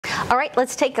All right,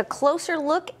 let's take a closer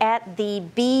look at the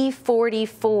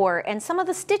B44 and some of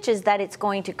the stitches that it's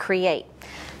going to create.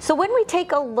 So when we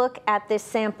take a look at this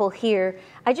sample here,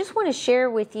 I just want to share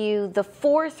with you the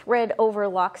 4-thread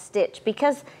overlock stitch,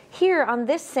 because here on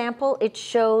this sample it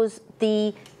shows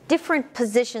the different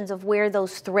positions of where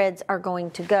those threads are going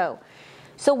to go.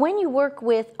 So when you work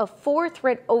with a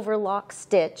 4-thread overlock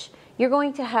stitch, you're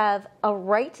going to have a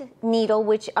right needle,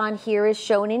 which on here is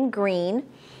shown in green.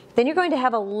 Then you're going to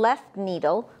have a left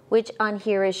needle, which on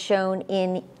here is shown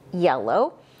in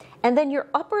yellow. And then your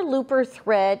upper looper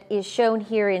thread is shown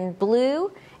here in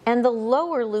blue, and the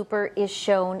lower looper is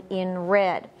shown in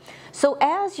red. So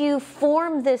as you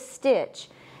form this stitch,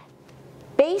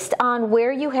 based on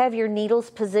where you have your needles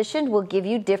positioned will give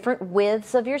you different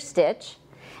widths of your stitch.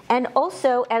 And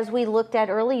also, as we looked at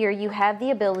earlier, you have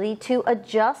the ability to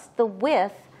adjust the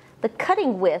width, the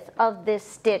cutting width of this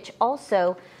stitch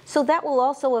also, so that will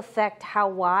also affect how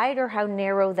wide or how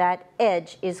narrow that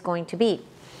edge is going to be.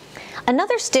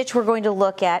 Another stitch we're going to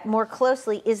look at more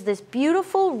closely is this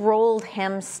beautiful rolled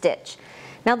hem stitch.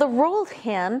 Now the rolled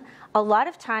hem, a lot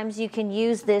of times you can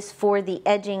use this for the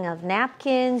edging of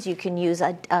napkins, you can use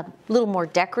a little more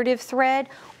decorative thread,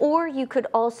 or you could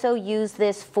also use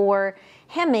this for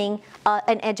hemming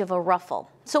an edge of a ruffle.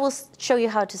 So we'll show you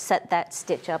how to set that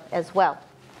stitch up as well.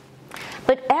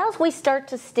 But as we start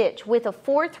to stitch with a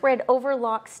 4-thread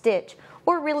overlock stitch,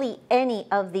 or really any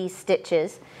of these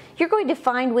stitches, you're going to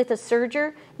find with a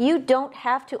serger, you don't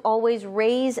have to always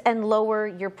raise and lower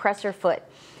your presser foot.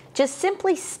 Just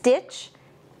simply stitch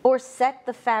or set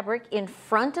the fabric in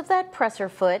front of that presser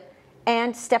foot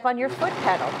and step on your foot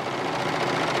pedal.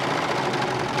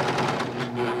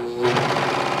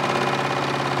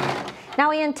 Now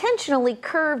I intentionally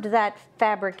curved that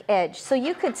fabric edge so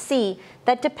you could see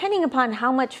that depending upon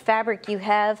how much fabric you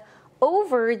have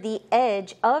over the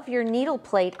edge of your needle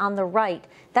plate on the right,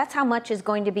 that's how much is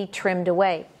going to be trimmed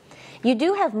away. You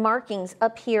do have markings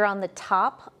up here on the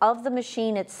top of the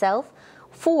machine itself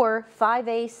for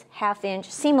 5/8, 1/2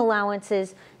 inch seam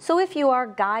allowances. So if you are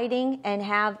guiding and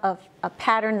have a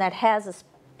pattern that has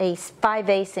a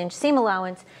 5/8 inch seam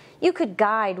allowance, you could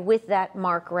guide with that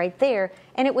mark right there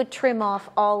and it would trim off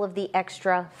all of the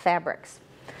extra fabrics.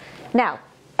 Now,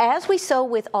 as we sew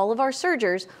with all of our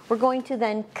sergers, we're going to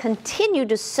then continue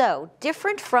to sew,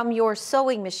 different from your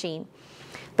sewing machine.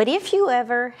 But if you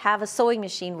ever have a sewing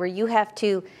machine where you have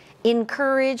to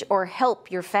encourage or help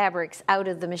your fabrics out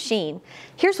of the machine,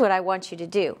 here's what I want you to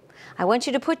do. I want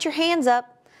you to put your hands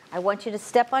up, I want you to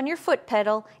step on your foot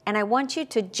pedal, and I want you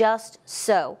to just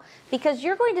sew, because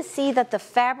you're going to see that the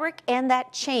fabric and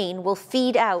that chain will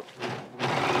feed out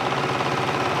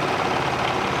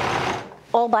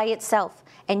all by itself,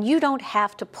 and you don't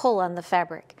have to pull on the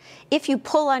fabric. If you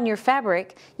pull on your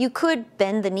fabric, you could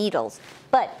bend the needles,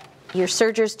 but your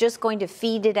serger's just going to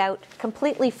feed it out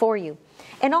completely for you.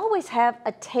 And always have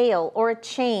a tail or a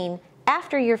chain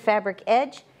after your fabric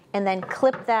edge, and then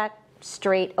clip that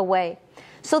straight away.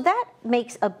 So that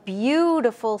makes a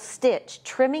beautiful stitch,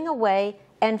 trimming away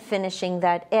and finishing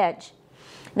that edge.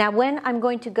 Now when I'm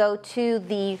going to go to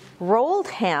the rolled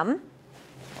hem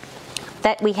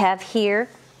that we have here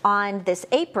on this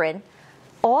apron,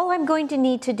 all I'm going to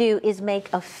need to do is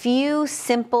make a few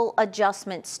simple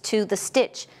adjustments to the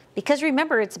stitch, because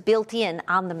remember, it's built in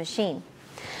on the machine.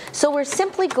 So we're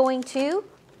simply going to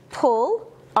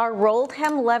pull our rolled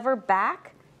hem lever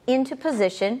back into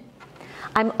position.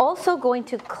 I'm also going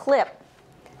to clip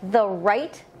the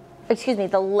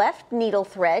left needle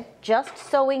thread, just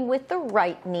sewing with the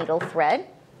right needle thread.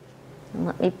 And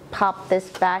let me pop this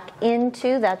back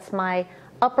into, that's my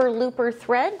upper looper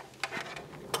thread.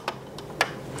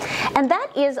 And that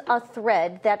is a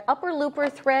thread, that upper looper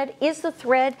thread is the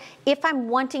thread, if I'm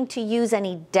wanting to use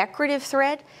any decorative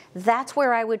thread, that's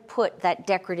where I would put that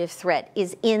decorative thread,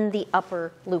 is in the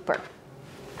upper looper.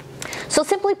 So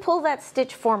simply pull that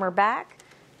stitch former back.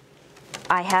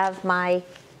 I have my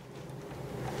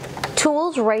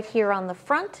tools right here on the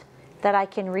front that I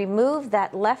can remove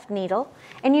that left needle.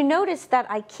 And you notice that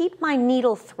I keep my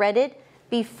needle threaded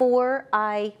before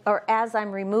as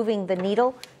I'm removing the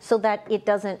needle, so that it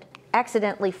doesn't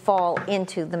accidentally fall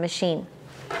into the machine.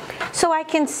 So I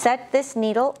can set this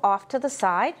needle off to the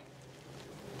side.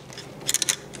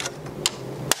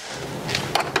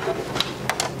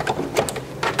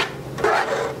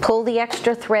 Pull the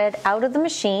extra thread out of the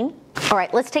machine. All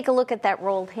right, let's take a look at that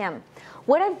rolled hem.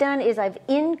 What I've done is I've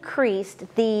increased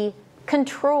the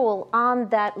control on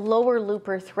that lower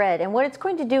looper thread, and what it's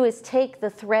going to do is take the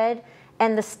thread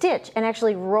and the stitch and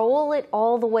actually roll it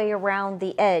all the way around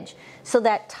the edge, so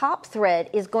that top thread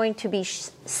is going to be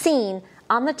seen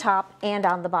on the top and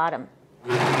on the bottom.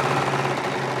 Okay,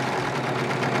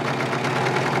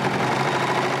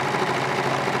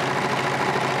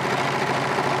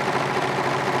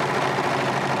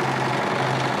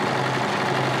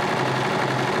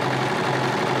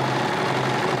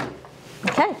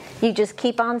 you just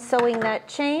keep on sewing that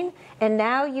chain, and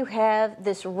now you have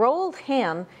this rolled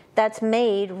hem that's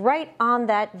made right on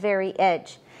that very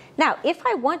edge. Now, if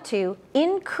I want to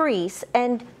increase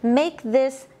and make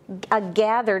this a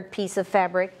gathered piece of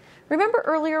fabric, remember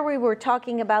earlier we were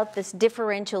talking about this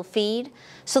differential feed?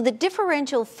 So the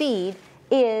differential feed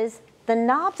is the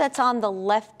knob that's on the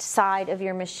left side of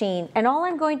your machine, and all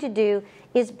I'm going to do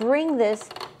is bring this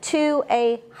to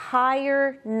a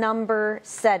higher number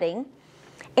setting.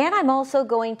 And I'm also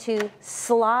going to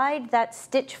slide that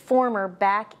stitch former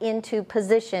back into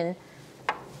position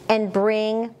and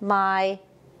bring my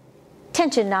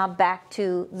tension knob back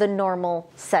to the normal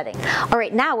setting. All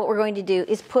right, now what we're going to do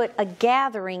is put a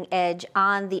gathering edge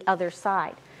on the other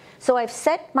side. So I've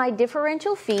set my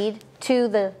differential feed to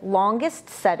the longest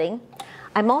setting.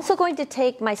 I'm also going to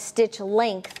take my stitch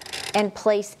length and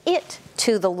place it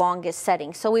to the longest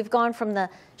setting. So we've gone from the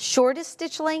shortest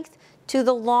stitch length to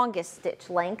the longest stitch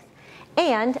length.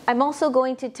 And I'm also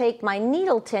going to take my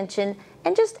needle tension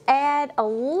and just add a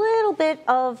little bit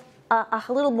of a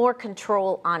little more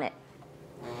control on it.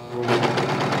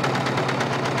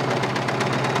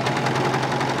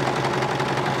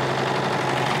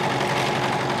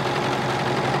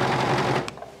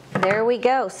 There we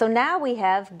go. So now we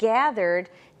have gathered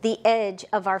the edge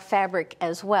of our fabric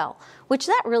as well, which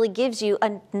that really gives you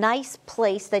a nice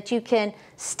place that you can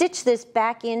stitch this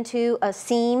back into a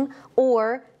seam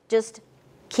or just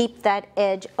keep that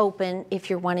edge open if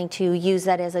you're wanting to use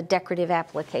that as a decorative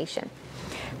application.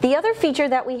 The other feature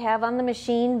that we have on the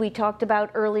machine we talked about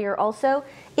earlier also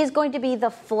is going to be the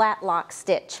flat lock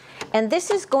stitch. And this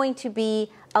is going to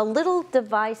be a little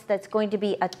device that's going to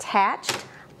be attached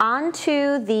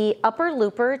onto the upper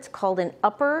looper. It's called an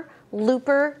upper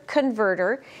looper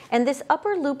converter. And this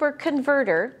upper looper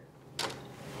converter,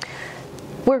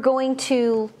 we're going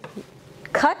to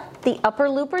cut the upper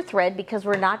looper thread because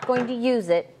we're not going to use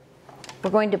it.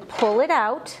 We're going to pull it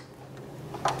out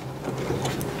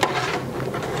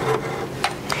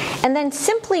and then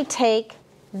simply take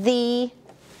the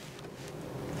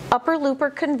upper looper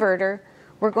converter.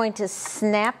 We're going to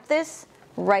snap this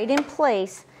right in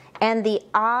place, and the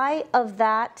eye of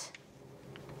that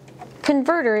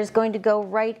converter is going to go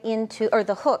right into, or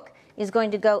the hook is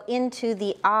going to go into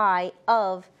the eye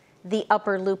of the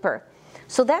upper looper.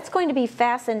 So that's going to be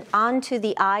fastened onto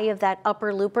the eye of that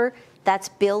upper looper. That's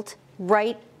built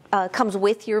right, comes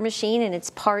with your machine, and it's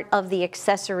part of the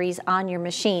accessories on your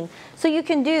machine. So you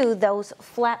can do those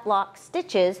flat lock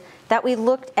stitches that we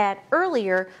looked at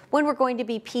earlier when we're going to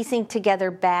be piecing together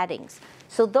battings.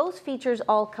 So those features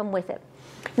all come with it.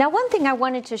 Now, one thing I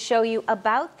wanted to show you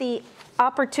about the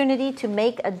opportunity to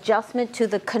make adjustment to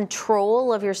the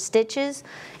control of your stitches.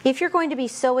 If you're going to be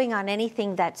sewing on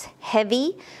anything that's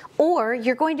heavy, or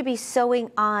you're going to be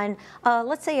sewing on,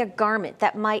 let's say, a garment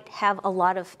that might have a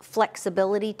lot of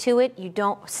flexibility to it,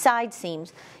 side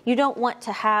seams, you don't want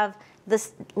to have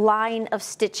this line of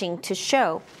stitching to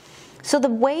show. So the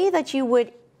way that you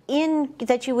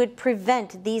would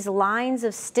prevent these lines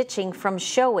of stitching from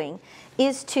showing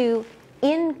is to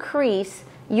increase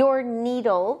your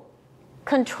needle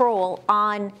control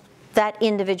on that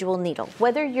individual needle,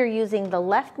 whether you're using the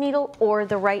left needle or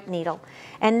the right needle.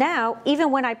 And now, even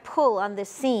when I pull on this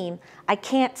seam, I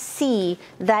can't see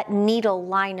that needle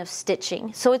line of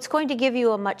stitching. So it's going to give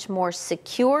you a much more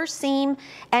secure seam,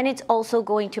 and it's also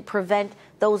going to prevent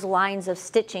those lines of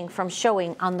stitching from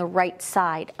showing on the right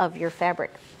side of your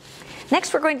fabric.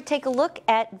 Next, we're going to take a look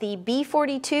at the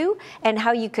B42 and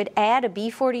how you could add a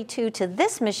B42 to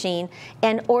this machine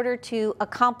in order to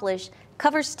accomplish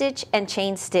cover stitch and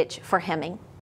chain stitch for hemming.